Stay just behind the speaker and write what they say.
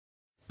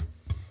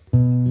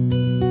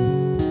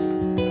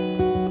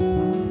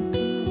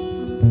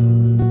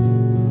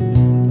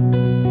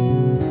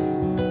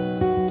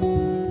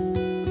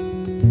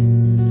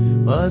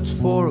it's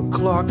 4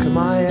 o'clock and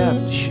my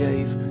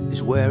aftershave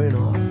is wearing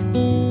off.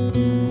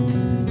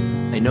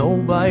 I know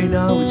by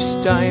now it's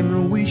time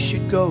and we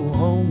should go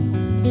home.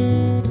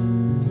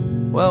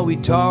 Well, we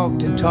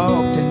talked and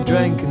talked and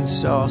drank and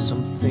saw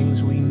some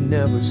things we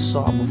never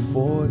saw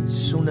before.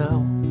 So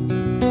now,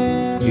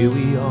 here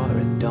we are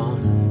at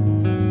dawn.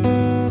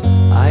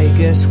 I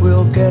guess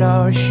we'll get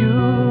our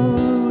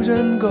shoes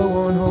and go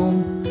on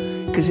home,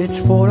 'cause it's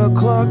 4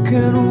 o'clock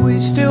and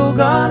we still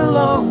got a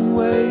long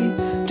way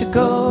to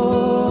go.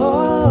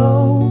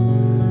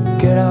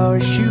 Get our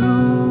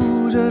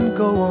shoes and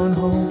go on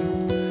home,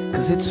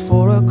 'cause it's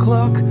 4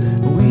 o'clock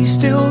and we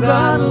still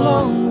got a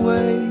long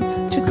way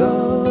to go.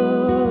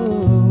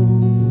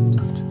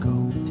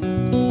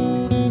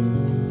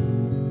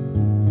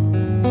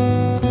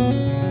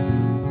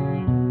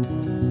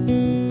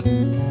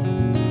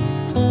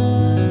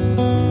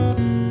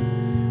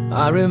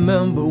 I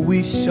remember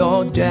we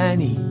saw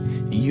Danny,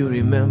 and you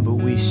remember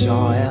we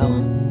saw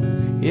Elle.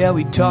 Yeah,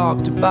 we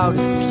talked about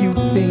a few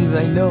things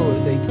I know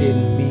they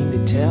didn't mean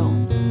to tell.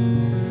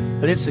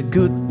 But it's a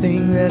good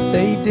thing that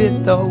they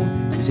did though,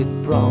 'cause it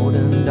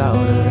broadened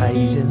our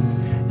horizon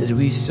as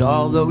we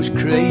saw those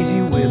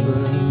crazy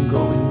women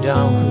going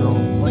down.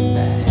 Oh, what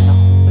the hell?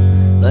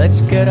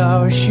 Let's get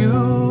our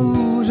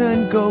shoes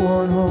and go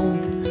on home,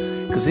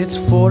 'cause it's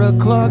 4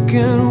 o'clock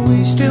and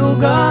we still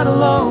got a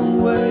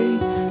long way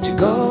to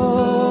go.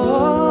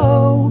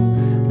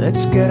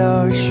 Let's get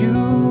our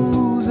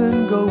shoes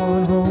and go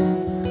on home.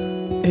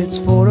 It's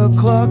 4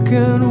 o'clock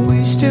and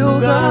we still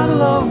got a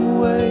long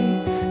way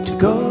to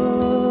go.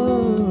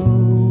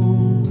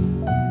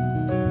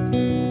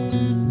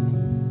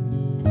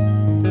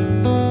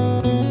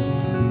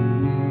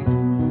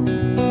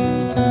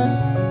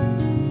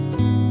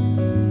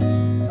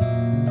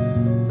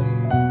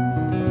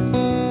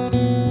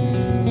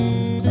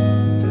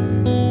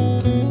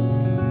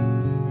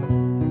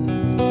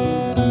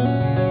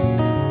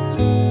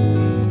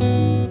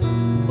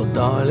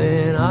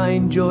 Darling, I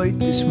enjoyed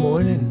this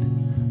morning.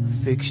 I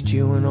fixed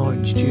you an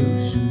orange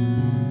juice.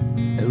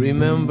 And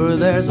remember,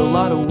 there's a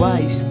lot of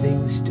wise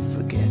things to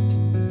forget.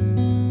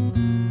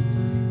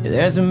 Yeah,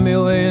 there's a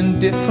million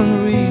different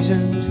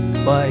reasons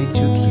why I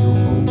took you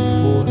home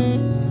before,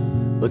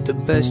 but the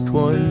best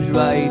one's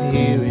right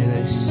here in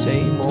the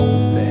same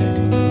old bed.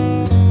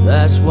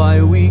 That's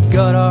why we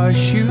got our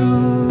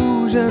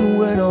shoes and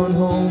went on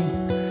home.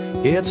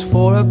 It's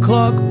 4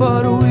 o'clock,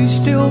 but we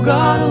still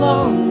got a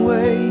long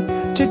way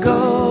to go.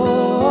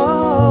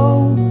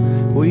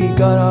 We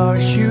got our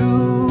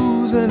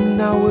shoes and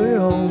now we're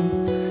home.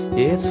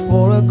 It's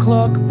 4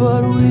 o'clock,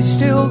 but we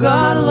still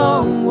got a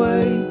long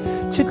way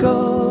to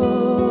go.